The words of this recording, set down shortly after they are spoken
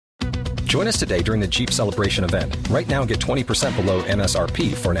Join us today during the Jeep Celebration event. Right now, get 20% below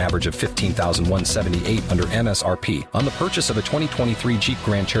MSRP for an average of $15,178 under MSRP on the purchase of a 2023 Jeep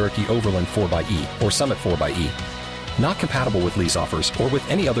Grand Cherokee Overland 4xE or Summit 4xE. Not compatible with lease offers or with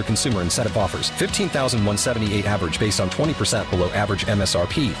any other consumer incentive offers. $15,178 average based on 20% below average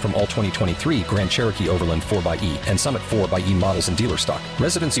MSRP from all 2023 Grand Cherokee Overland 4xE and Summit 4xE models in dealer stock.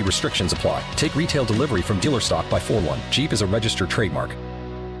 Residency restrictions apply. Take retail delivery from dealer stock by 4/1. Jeep is a registered trademark.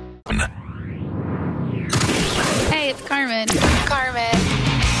 Hey, it's Carmen.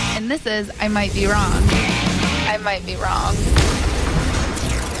 And this is I Might Be Wrong. I might be wrong.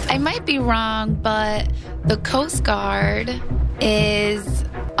 I might be wrong, but the Coast Guard is,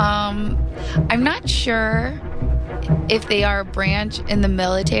 I'm not sure if they are a branch in the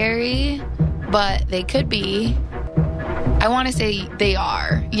military, but they could be. I want to say they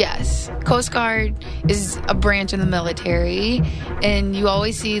are, yes. Coast Guard is a branch in the military, and you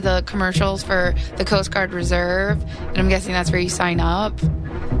always see the commercials for the Coast Guard Reserve, and I'm guessing that's where you sign up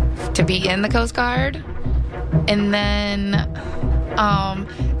to be in the Coast Guard. And then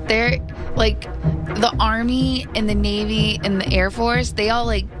they're like the Army and the Navy and the Air Force, they all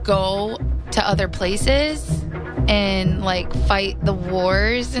like go to other places and like fight the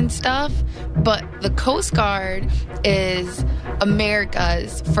wars and stuff, but the Coast Guard is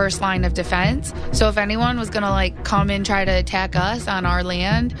America's first line of defense. So if anyone was gonna like come and try to attack us on our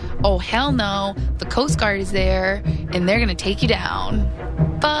land, oh hell no, the Coast Guard is there and they're gonna take you down.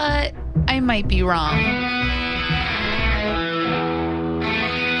 But I might be wrong.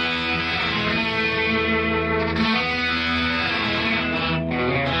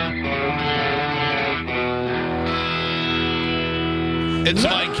 It's the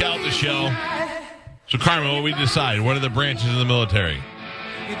Mike Calta Show. So, Carmen, what we decide? What are the branches of the military?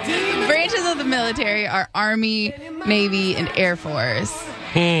 Branches of the military are Army, Navy, and Air Force.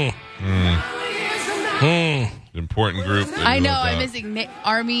 Important group. I know. I'm missing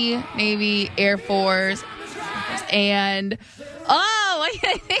Army, Navy, Air Force, and I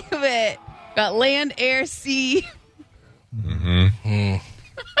can't think of it. Got land, air, sea.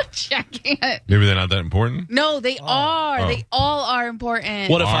 I can't. Maybe they're not that important? No, they are. Oh. They all are important.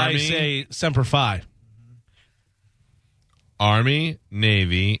 What if Army, I say Semper Fi? Army,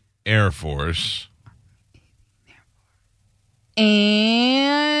 Navy, Air Force.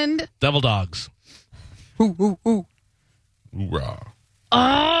 And Devil Dogs. Hoorah.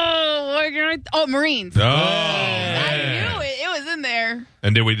 Marines. Oh, I knew it. It was in there.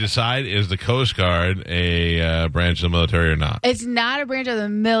 And did we decide, is the Coast Guard a branch of the military or not? It's not a branch of the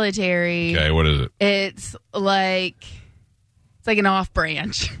military. Okay, what is it? It's like an off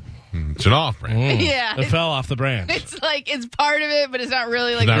branch. It's an off branch. Yeah. It fell off the branch. It's like, it's part of it, but it's not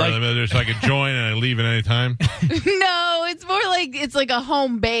really like... It's not really military, so I could join and I leave at any time? No, it's more like, it's like a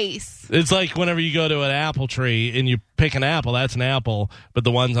home base. It's like whenever you go to an apple tree and you pick an apple, that's an apple, but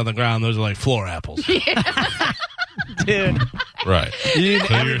the ones on the ground, those are like floor apples. Yeah. Dude. Right. So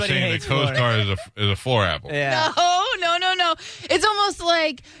you're saying the Coast Guard is a floor apple. Yeah. No. It's almost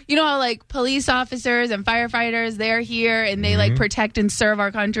like, you know how like police officers and firefighters, they're here and they like protect and serve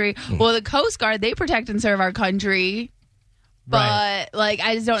our country. Well, the Coast Guard, they protect and serve our country. But like,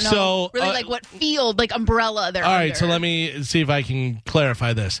 I just don't know like what field, like umbrella they're under. All right, so let me see if I can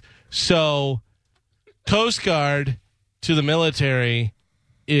clarify this. So Coast Guard to the military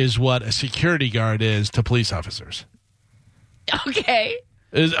is what a security guard is to police officers. Okay.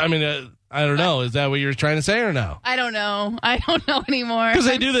 I don't know. Is that what you're trying to say or no? I don't know anymore. Because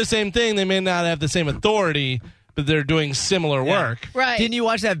they do the same thing. They may not have the same authority, but they're doing similar work. Right. Didn't you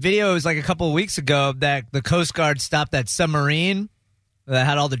watch that video? It was like a couple of weeks ago that the Coast Guard stopped that submarine that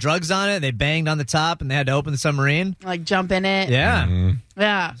had all the drugs on it. They banged on the top and they had to open the submarine. Like jump in it. Yeah.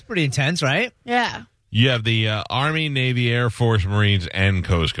 Yeah. It's pretty intense, right? Yeah. You have the Army, Navy, Air Force, Marines, and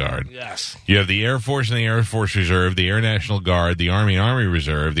Coast Guard. Yes. You have the Air Force and the Air Force Reserve, the Air National Guard, the Army and Army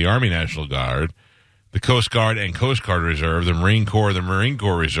Reserve, the Army National Guard, the Coast Guard and Coast Guard Reserve, the Marine Corps, the Marine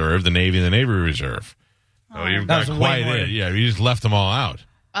Corps Reserve, the Navy and the Navy Reserve. So you've got quite it. Yeah, you just left them all out.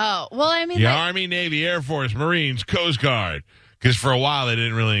 Oh, well, I mean... The Army, Navy, Air Force, Marines, Coast Guard. Because for a while, they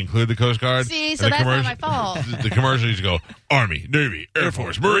didn't really include the Coast Guard. See, so that's not my fault. The commercials used to go, Army, Navy, Air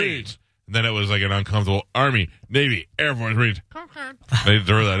Force, Marines. And then it was like an uncomfortable Army, Navy, Air Force, Marines. They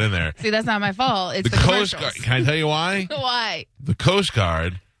threw that in there. See, that's not my fault. It's the Coast Guard. Can I tell you why? Why? The Coast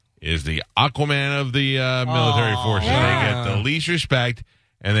Guard is the Aquaman of the military forces. Yeah. They get the least respect,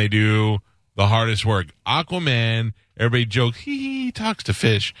 and they do the hardest work. Aquaman, everybody jokes, he talks to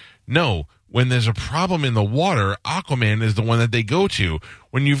fish. No, when there's a problem in the water, Aquaman is the one that they go to.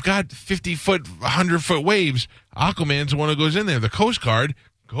 When you've got 50-foot, 100-foot waves, Aquaman's the one who goes in there. The Coast Guard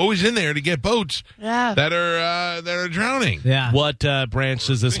always in there to get boats Yeah. that are drowning. Yeah. What branch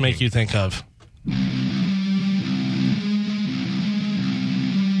does this make you think of?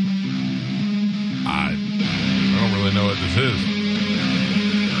 I don't really know what this is.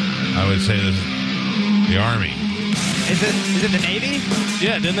 I would say this is the Army. Is it the Navy?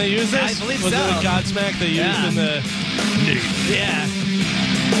 Yeah, didn't they use this? I believe Was so. it a Godsmack they used in the... Yeah.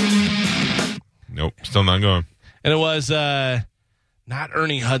 Nope, still not going. And it was not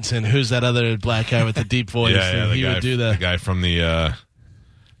Ernie Hudson. Who's that other black guy with the deep voice? Yeah, he would do the guy from the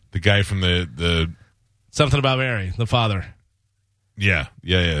something about Mary, the father. yeah,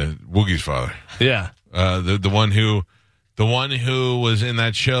 Woogie's father. Yeah. The one who was in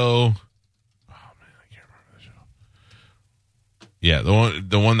that show. Oh man, I can't remember the show. Yeah,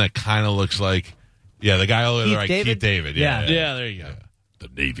 the one that kind of looks like, the guy over there, Keith David. Yeah, there you go. The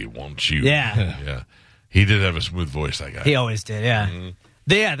Navy wants you. Yeah. Yeah. He did have a smooth voice, that guy. He always did,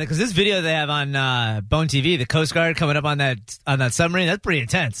 yeah. Because this video they have on Bone TV, the Coast Guard coming up on that submarine, that's pretty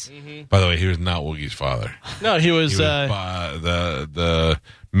intense. By the way, he was not Woogie's father. No, he was, the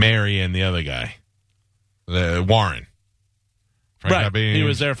Mary and the other guy, the Warren. Frank right. Sabine. He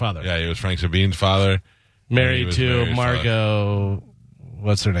was their father. Yeah, he was Frank Sabine's father. Married to Mary's Margot.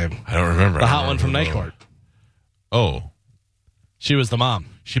 What's her name? I don't remember. The hot one from Night Court. Oh, She was the mom.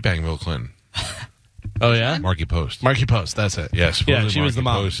 she banged Bill Clinton. Oh yeah, Marky Post. Marky Post. That's it. Yes, yeah, she was the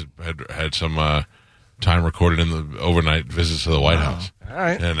mom. Post had some time recorded in the overnight visits to the White House. All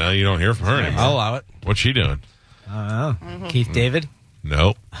right, And you don't hear from her anymore. I'll allow it. What's she doing? I don't know. Keith David?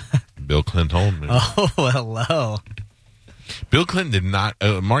 Nope. Bill Clinton told me. Oh, hello. Bill Clinton did not.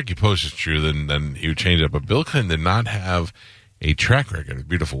 Marky Post is true. Then he would change it. But Bill Clinton did not have a track record of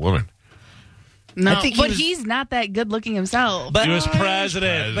beautiful women. No, I think but he's not that good looking himself. But He was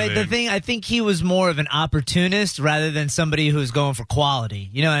president. But the thing, I think he was more of an opportunist rather than somebody who's going for quality.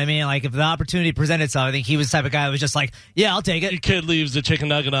 You know what I mean? Like, if the opportunity presented itself, I think he was the type of guy who was just like, yeah, I'll take Your it. kid leaves the chicken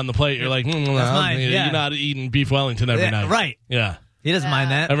nugget on the plate. You're like, That's mine, yeah. You're not eating beef Wellington every Yeah, night. right. Yeah. He doesn't mind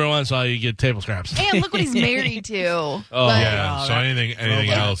that. Every once in a while, you get table scraps. and look what he's married to. Oh, Yeah. So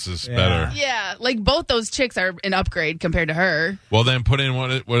anything else is better. Yeah, like both those chicks are an upgrade compared to her. Well, then put in what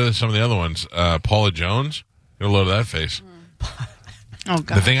are some of the other ones? Paula Jones. Get a load of that face. Oh God.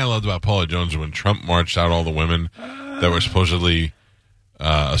 The thing I loved about Paula Jones was when Trump marched out all the women that were supposedly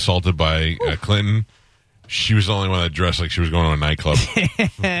assaulted by Clinton. She was the only one that dressed like she was going to a nightclub.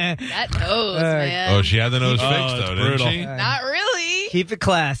 That nose, man. Oh, she had the nose fixed, it's though, brutal. didn't she? Not really. Keep it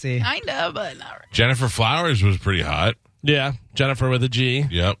classy. Kinda, but not really. Jennifer Flowers was pretty hot. Yeah. Jennifer with a G.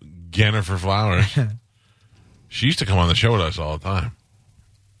 Yep. Jennifer Flowers. She used to come on the show with us all the time.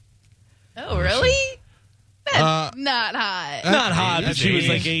 Oh, really? That's not hot. Not hot, but That's she was 80s.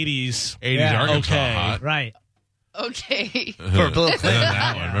 like 80s. 80s Yeah, Arkansas okay. hot. Right. Okay. For Bill And then Clinton.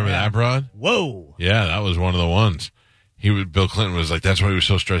 that one. Remember that broad? Whoa. Yeah, that was one of the ones. Bill Clinton was like, that's why he was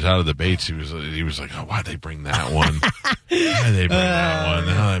so stressed out of the debates. He was like, oh, why'd they bring that one? Why'd they bring that one?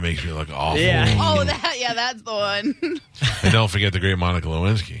 Now that makes me look awful. Yeah. Oh, that's the one. And don't forget the great Monica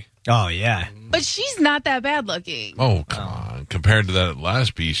Lewinsky. Oh, yeah. But she's not that bad looking. Oh, come on. Compared to that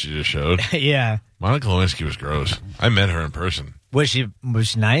last piece you just showed, Yeah. Monica Lewinsky was gross. I met her in person. Was she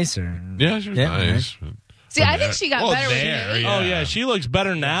nice or? Yeah, she was nice. See, I think she got better with there, me. yeah. Oh, yeah. She looks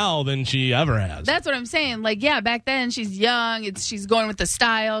better now than she ever has. That's what I'm saying. Like, yeah, back then she's young. She's going with the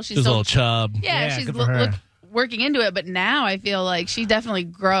style. She's a little chub. Yeah, she's good for her. working into it. But now I feel like she definitely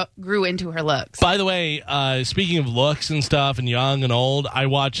grew into her looks. By the way, speaking of looks and stuff and young and old, I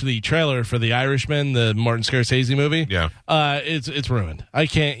watched the trailer for The Irishman, the Martin Scorsese movie. Yeah. It's ruined.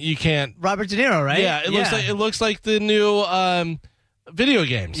 You can't. Robert De Niro, right? Yeah, it looks like the new video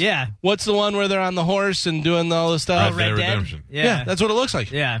games. Yeah. What's the one where they're on the horse and doing all this stuff? Red Dead Red Dead? Redemption. Yeah, that's what it looks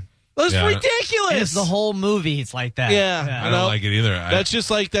like. Yeah. That's Yeah. ridiculous. And it's the whole movie. It's like that. Yeah. I don't like it either. That's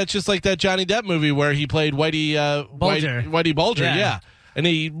just like that Johnny Depp movie where he played Whitey Bulger. Whitey Bulger, yeah. And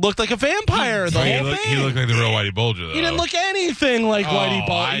he looked like a vampire the whole thing. He looked like the real Whitey Bulger, though. He didn't look anything like Whitey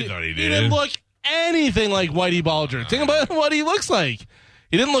Bulger. I thought he did. He didn't look anything like Whitey Bulger. Think about what he looks like.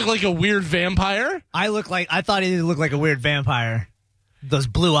 He didn't look like a weird vampire. I thought he looked like a weird vampire. Those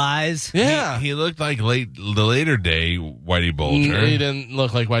blue eyes. Yeah. He looked like the later day Whitey Bulger. He didn't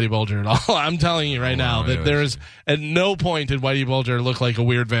look like Whitey Bulger at all. I'm telling you right now that there is at no point did Whitey Bulger look like a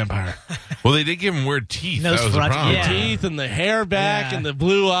weird vampire. Well, they did give him weird teeth. That was the Nosferatu, problem. yeah. Teeth and the hair back Yeah. and the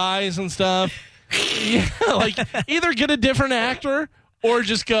blue eyes and stuff. Yeah, like either get a different actor Or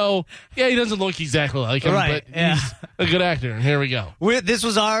just go, yeah, he doesn't look exactly like him, Right, but yeah. he's a good actor. And here we go. This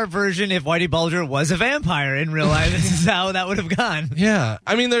was our version if Whitey Bulger was a vampire in real life. This is how that would have gone. Yeah.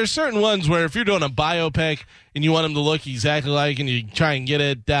 I mean, there's certain ones where if you're doing a biopic and you want him to look exactly like, and you try and get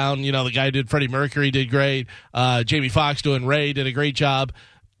it down, the guy who did Freddie Mercury did great. Jamie Foxx doing Ray did a great job.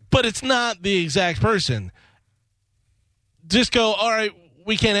 But it's not the exact person. Just go, all right,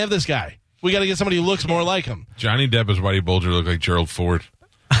 we can't have this guy. We got to get somebody who looks more like him. Johnny Depp as Whitey Bulger looked like Gerald Ford.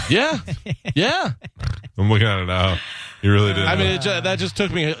 Yeah. Yeah. I'm looking at it now. He really did. I mean, that just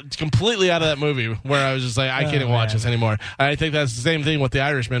took me completely out of that movie where I was just like, I can't even watch this anymore. I think that's the same thing with The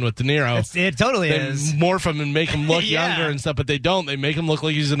Irishman with De Niro. It totally They is. morph him and make him look Yeah. younger and stuff, but they don't. They make him look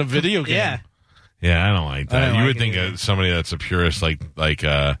like he's in a video game. Yeah. Yeah, I don't like that. I don't You like would it think either. somebody that's a purist like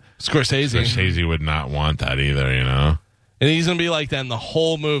Scorsese. Scorsese would not want that either, And he's going to be like that in the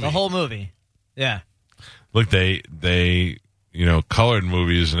whole movie. The whole movie. Yeah. Look, they colored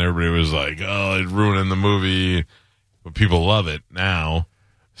movies, and everybody was like, "Oh, it's ruining the movie," but people love it now,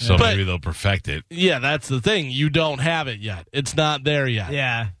 so But- maybe they'll perfect it. Yeah, that's the thing. You don't have it yet. It's not there yet.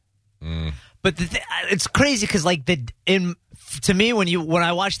 Yeah. But it's crazy because, to me, when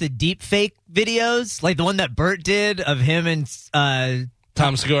I watch the deep fake videos, like the one that Bert did of him and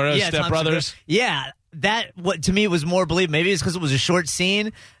Tom Segura, Tom Step Brothers. Segura. Yeah, that what to me was more believable. Maybe it's because it was a short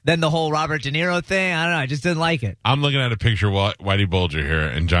scene than the whole Robert De Niro thing. I don't know. I just didn't like it. I'm looking at a picture of Whitey Bulger here,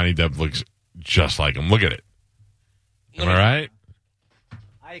 and Johnny Depp looks just like him. Look at it. Am I right?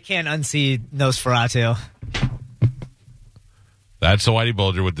 I can't unsee Nosferatu. That's the Whitey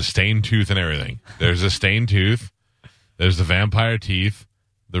Bulger with the stained tooth and everything. There's a stained tooth. There's the vampire teeth.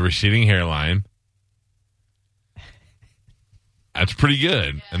 The receding hairline. That's pretty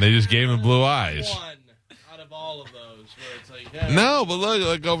good. And they just gave him blue eyes. One out of all of those where it's like, yeah. No, but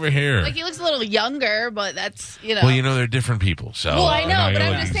look over here. Like he looks a little younger, but that's Well, they're different people, so Well, I know, they're not but gonna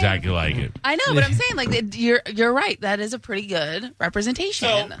I'm look just saying- exactly like it. I know, but I'm saying like you're right. That is a pretty good representation.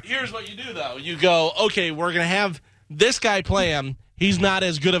 So here's what you do, though. You go, okay, we're going to have this guy play him. He's not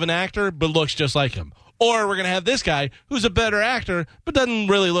as good of an actor, but looks just like him. Or we're going to have this guy who's a better actor, but doesn't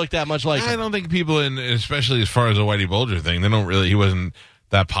really look that much like I him. don't think people, especially as far as the Whitey Bulger thing, he wasn't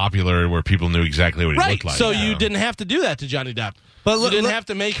that popular where people knew exactly what he Right. looked like. So you didn't have to do that to Johnny Depp. But You didn't have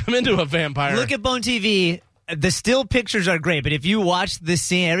to make him into a vampire. Look at Bone TV. The still pictures are great, but if you watch this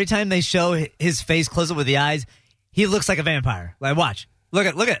scene, every time they show his face close up with the eyes, he looks like a vampire. Like, watch. Look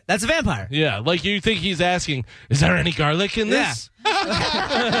at that's a vampire. Yeah, like you think he's asking, is there any garlic in this?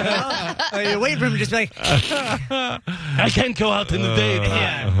 You're waiting for him to just be like, I can't go out in the day.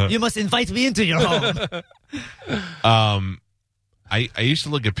 yeah, you must invite me into your home. I used to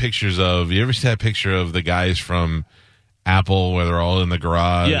look at pictures of. You ever see that picture of the guys from Apple where they're all in the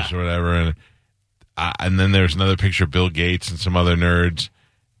garage Yeah. or whatever, and then there's another picture of Bill Gates and some other nerds,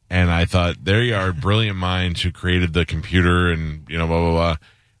 and I thought there you are, brilliant minds who created the computer and blah blah blah.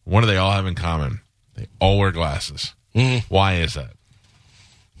 What do they all have in common? They all wear glasses. Why is that?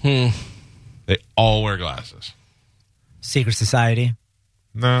 They all wear glasses. Secret Society.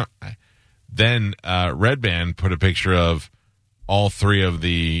 No. Then Red Band put a picture of all three of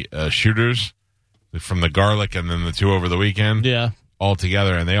the shooters from the Garlic and then the two over the weekend. Yeah. All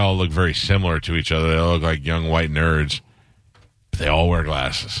together, and they all look very similar to each other. They all look like young white nerds. But they all wear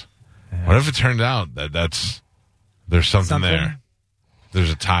glasses. What if it turned out that there's something there? There's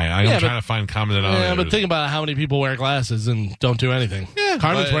a tie. I'm trying to find common denominators. Yeah, but think about how many people wear glasses and don't do anything. Yeah,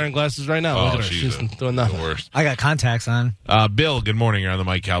 Carmen's but- wearing glasses right now. Look at her. She's doing nothing. The worst. I got contacts on. Bill, good morning. You're on the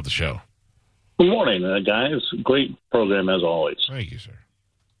Mike Calta Show. Good morning, guys. Great program as always. Thank you, sir.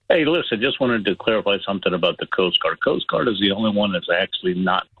 Hey, listen, just wanted to clarify something about the Coast Guard. Coast Guard is the only one that's actually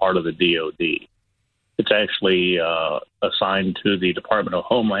not part of the DOD. It's actually assigned to the Department of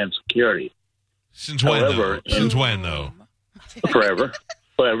Homeland Security. Since when, However, though? Since when, though? Forever.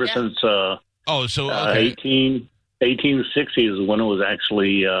 Ever since Oh, so, okay. 1860 is when it was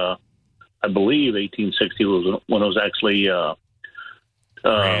actually, I believe 1860 was when it was actually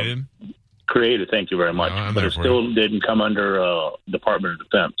Created? created. Thank you very much. No, I'm but there it for still didn't come under Department of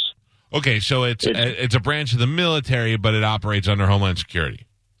Defense. Okay, so it's a branch of the military, but it operates under Homeland Security.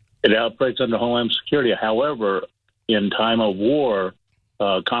 It operates under Homeland Security. However, in time of war,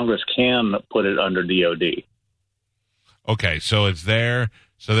 Congress can put it under DOD. Okay, so it's there.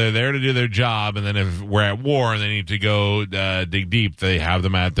 So they're there to do their job, and then if we're at war and they need to go dig deep, they have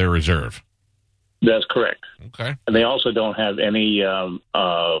them at their reserve. That's correct. Okay. And they also don't have any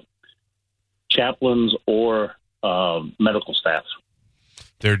chaplains or medical staff.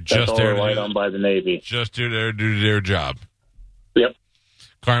 They're That's just all there relied to on by the Navy. do their job. Yep.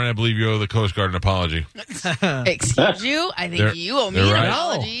 Carmen, I believe you owe the Coast Guard an apology. Excuse you? I think you owe me they're an right.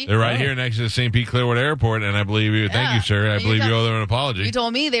 apology. They're right here next to the St. Pete Clearwater Airport, and I believe you. Thank Yeah. you, sir. I believe you owe them an apology. You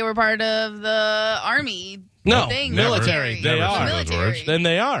told me they were part of the Army. No, thing. military. They Never are. said those words. Then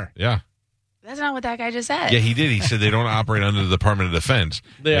they are. Yeah. That's not what that guy just said. Yeah, he did. He said they don't operate under the Department of Defense.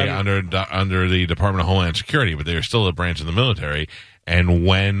 They They are- under the Department of Homeland Security, but they are still a branch of the military. And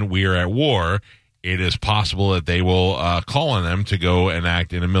when we are at war, it is possible that they will call on them to go and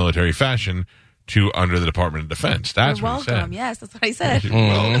act in a military fashion to under the Department of Defense. That's You're what he welcome. said. Yes, that's what I said.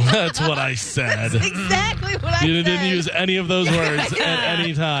 That's what I said. Exactly what I said. You didn't use any of those words at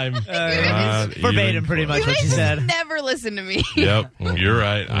any time. Verbatim, Even pretty much You what she guys said. never listen to me. Yep, you're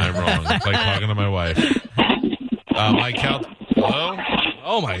right. I'm wrong. It's like talking to my wife. Mike Calta. Hello?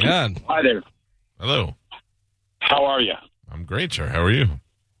 Oh, my God. Hi there. Hello. How are you? I'm great, sir. How are you?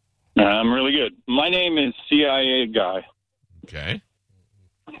 I'm really good. My name is CIA Guy, Okay.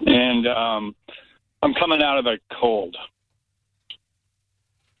 and I'm coming out of a cold.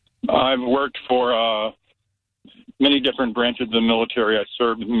 I've worked for many different branches of the military. I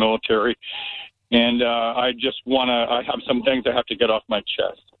served in the military, and I just want to. I have some things I have to get off my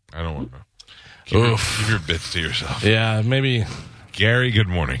chest. I don't want to. Keep your bits to yourself. Yeah, maybe Gary, good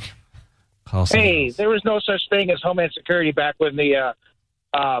morning. call someone Hey, else. there was no such thing as Homeland Security back when the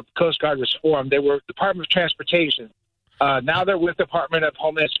Coast Guard was formed. They were Department of Transportation. Now they're with Department of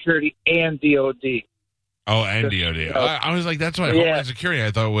Homeland Security and DOD. Oh, and DOD. I was like, that's why Yeah. Homeland Security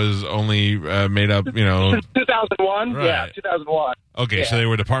I thought was only made up, 2001? Right. Yeah, 2001. Okay, so Yeah. they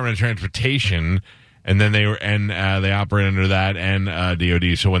were Department of Transportation, and then they operate under that and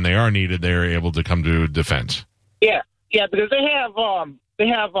DOD. So when they are needed, they're able to come to defense. Yeah, because they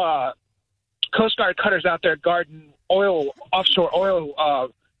have Coast Guard cutters out there guarding offshore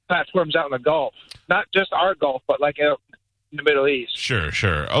oil platforms out in the Gulf. Not just our Gulf, but like in the Middle East. Sure.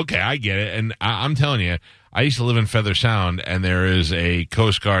 Okay, I get it. And I'm telling you, I used to live in Feather Sound, and there is a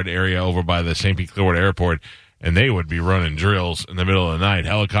Coast Guard area over by the St. Pete Clearwater Airport, and they would be running drills in the middle of the night,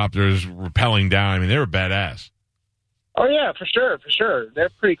 helicopters rappelling down. I mean, they were badass. Oh, yeah, for sure. They're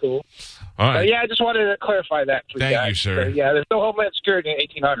pretty cool. All right. Yeah, I just wanted to clarify that for Thank you guys. you, sir. So, yeah, there's no Homeland Security in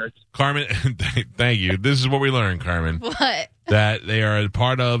the 1800s. Carmen, thank you. This is what we learned, Carmen. What? That they are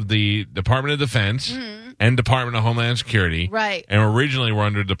part of the Department of Defense and Department of Homeland Security. Right. And originally were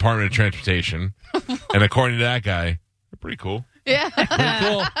under Department of Transportation. And according to that guy, they're pretty cool. Yeah.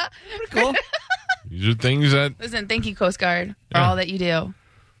 Cool. These are things that... Listen, thank you, Coast Guard, for Yeah. all that you do.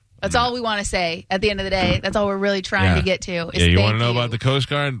 That's all we want to say at the end of the day. That's all we're really trying to get to. Is Yeah, you thank want to know about the Coast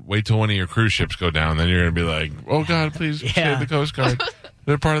Guard? Wait till one of your cruise ships go down. Then you're going to be like, oh, God, please save the Coast Guard.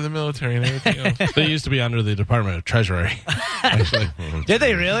 They're part of the military and everything else. They used to be under the Department of Treasury. Actually, Did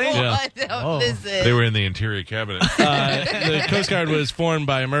they really? What? Listen. they were in the Interior Cabinet. The Coast Guard was formed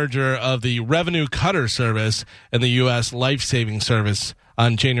by a merger of the Revenue Cutter Service and the U.S. Life Saving Service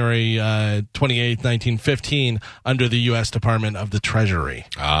on January 28, 1915, under the U.S. Department of the Treasury.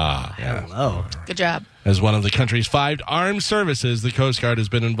 Oh. Good job. As one of the country's 5 armed services, the Coast Guard has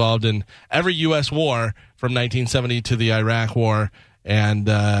been involved in every U.S. war from 1970 to the Iraq War and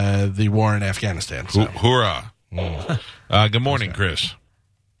the war in Afghanistan. So. Hoorah. Good morning, Chris.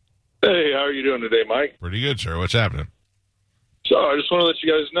 Hey, how are you doing today, Mike? Pretty good, sir. What's happening? So I just want to let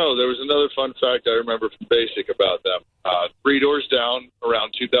you guys know there was another fun fact I remember from Basic about them. Three Doors Down,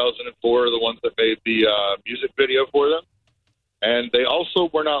 around 2004, are the ones that made the music video for them. And they also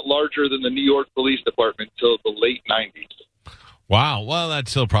were not larger than the New York Police Department until the late 90s. Wow. Well,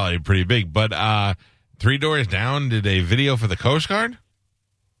 that's still probably pretty big. But Three Doors Down did a video for the Coast Guard?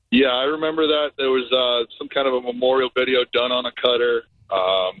 Yeah, I remember that. There was some kind of a memorial video done on a cutter.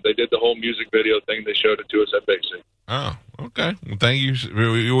 They did the whole music video thing. They showed it to us at Basic. Oh, okay. Well, thank you.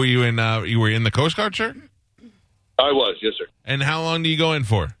 Were you in the Coast Guard, sir? I was, yes, sir. And how long do you go in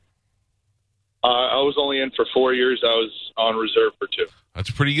for? I was only in for 4 years. I was on reserve for 2. That's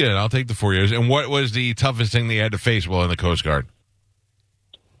pretty good. I'll take the 4 years. And what was the toughest thing that you had to face while in the Coast Guard?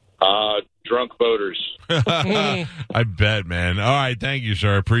 Drunk voters. I bet, man. All right. Thank you,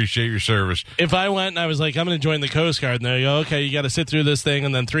 sir. I appreciate your service. If I went and I was like, I'm going to join the Coast Guard, and they go, okay, you got to sit through this thing,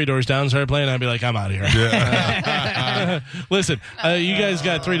 and then Three Doors Down started playing, I'd be like, I'm out of here. Listen, you guys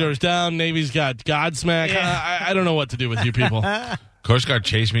got Three Doors Down, Navy's got Godsmack. I don't know what to do with you people. Coast Guard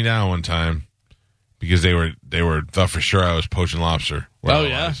chased me down one time because they thought for sure I was poaching lobster. Oh,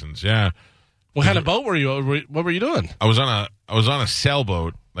 yeah? License. Yeah. What kind of boat were you? What were you doing? I was on a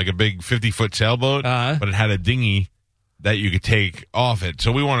sailboat, like a big 50-foot sailboat, but it had a dinghy that you could take off it.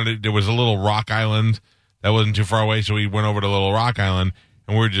 So we there was a little rock island that wasn't too far away, so we went over to Little Rock Island,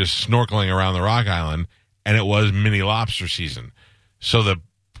 and we were just snorkeling around the rock island, and it was mini lobster season. So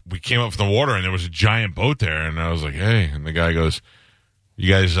we came up from the water, and there was a giant boat there, and I was like, hey. And the guy goes,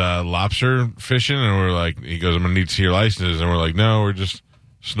 you guys lobster fishing? And we're like, he goes, I'm going to need to see your licenses. And we're like, no, we're just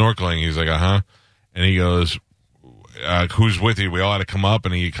snorkeling. He's like, uh-huh. And he goes, who's with you? We all had to come up,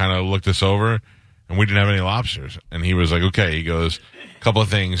 and he kind of looked us over, and we didn't have any lobsters. And he was like, okay. He goes, a couple of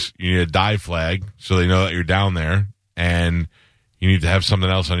things. You need a dive flag so they know that you're down there, and you need to have something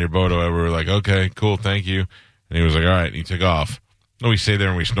else on your boat. Or whatever. We were like, okay, cool, thank you. And he was like, all right. And he took off. And we stayed there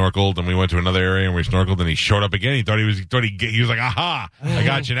and we snorkeled, and we went to another area and we snorkeled, and he showed up again. He was like, aha, I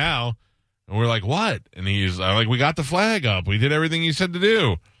got you now. And we're like, what? And he's like, we got the flag up. We did everything you said to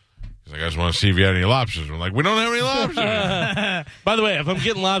do. He's like, I just want to see if you had any lobsters. We're like, we don't have any lobsters. By the way, if I'm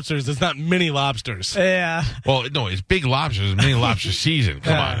getting lobsters, it's not mini lobsters. Yeah. Well, no, it's big lobsters. It's mini lobster season.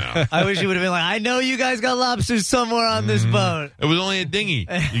 Come on now. I wish you would have been like, I know you guys got lobsters somewhere on this boat. It was only a dinghy.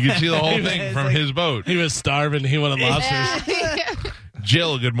 You could see the whole thing from his boat. He was starving. He wanted lobsters.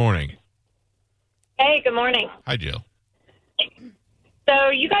 Jill, good morning. Hey, good morning. Hi, Jill. So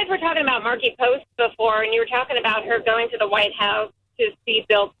you guys were talking about Marky Post before, and you were talking about her going to the White House to see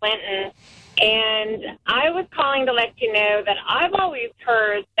Bill Clinton. And I was calling to let you know that I've always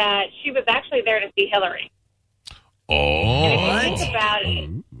heard that she was actually there to see Hillary. Oh.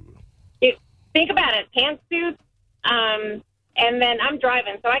 And if you think about it, pantsuits, and then I'm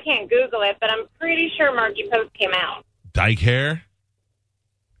driving, so I can't Google it, but I'm pretty sure Marky Post came out. Dyke hair?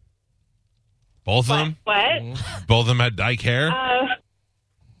 Both of them? What? Both of them had dyke hair?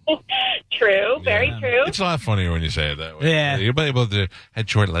 True, very true. It's a lot funnier when you say it that way. Yeah. You're able to had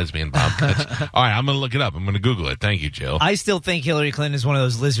short lesbian bob. All right, I'm going to look it up. I'm going to Google it. Thank you, Jill. I still think Hillary Clinton is one of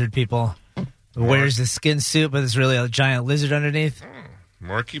those lizard people who wears the skin suit, but it's really a giant lizard underneath.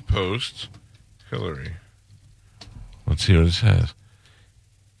 Marky Post, Hillary. Let's see what it says.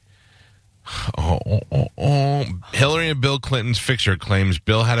 Hillary and Bill Clinton's fixer claims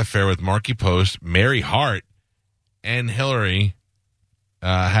Bill had an affair with Marky Post, Mary Hart, and Hillary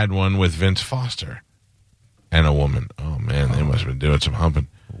had one with Vince Foster and a woman. Oh, man, they must have been doing some humping.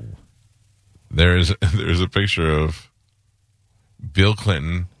 There's a picture of Bill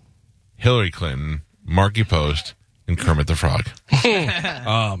Clinton, Hillary Clinton, Marky Post, and Kermit the Frog.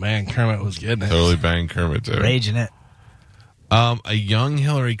 Oh, man, Kermit was getting it. Totally banged Kermit, too. Raging it. A young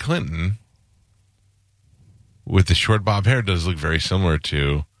Hillary Clinton with the short bob hair does look very similar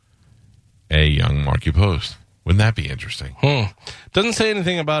to a young Marky Post. Wouldn't that be interesting? Doesn't say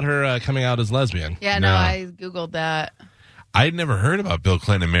anything about her coming out as lesbian. Yeah, no, I Googled that. I'd never heard about Bill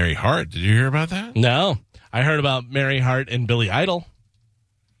Clinton and Mary Hart. Did you hear about that? No. I heard about Mary Hart and Billy Idol.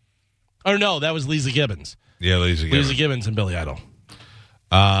 Or no, that was Lisa Gibbons. Yeah, Lisa Gibbons. Lisa Gibbons and Billy Idol.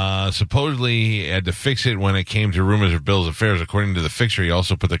 Supposedly, he had to fix it when it came to rumors of Bill's affairs. According to the fixer, he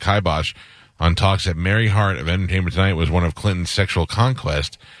also put the kibosh on talks that Mary Hart of Entertainment Tonight was one of Clinton's sexual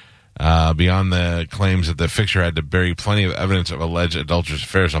conquests. Beyond the claims that the fixer had to bury plenty of evidence of alleged adulterous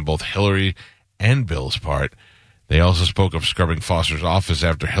affairs on both Hillary and Bill's part. They also spoke of scrubbing Foster's office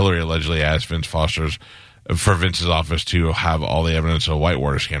after Hillary allegedly asked Vince's office to have all the evidence of a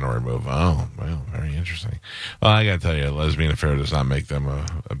Whitewater scandal removed. Oh, well, very interesting. Well, I got to tell you, a lesbian affair does not make them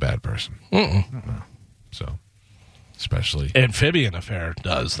a bad person. No. So, especially Amphibian affair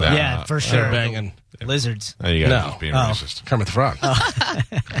does. Though. Yeah, for sure. Banging lizards. You guys just being racist. Kermit the Frog. All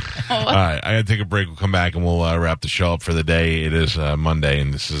right, I got to take a break. We'll come back and we'll wrap the show up for the day. It is Monday,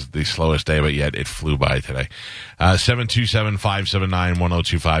 and this is the slowest day, but yet it flew by today.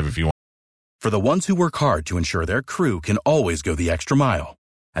 727-579-1025 if you want. For the ones who work hard to ensure their crew can always go the extra mile,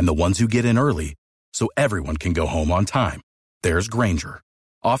 and the ones who get in early so everyone can go home on time, there's Grainger,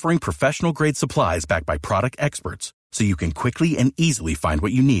 offering professional-grade supplies backed by product experts so you can quickly and easily find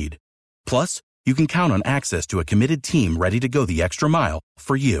what you need. Plus, you can count on access to a committed team ready to go the extra mile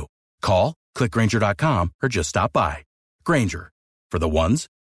for you. Call, click Grainger.com, or just stop by. Grainger, for the ones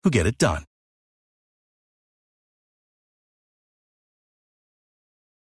who get it done.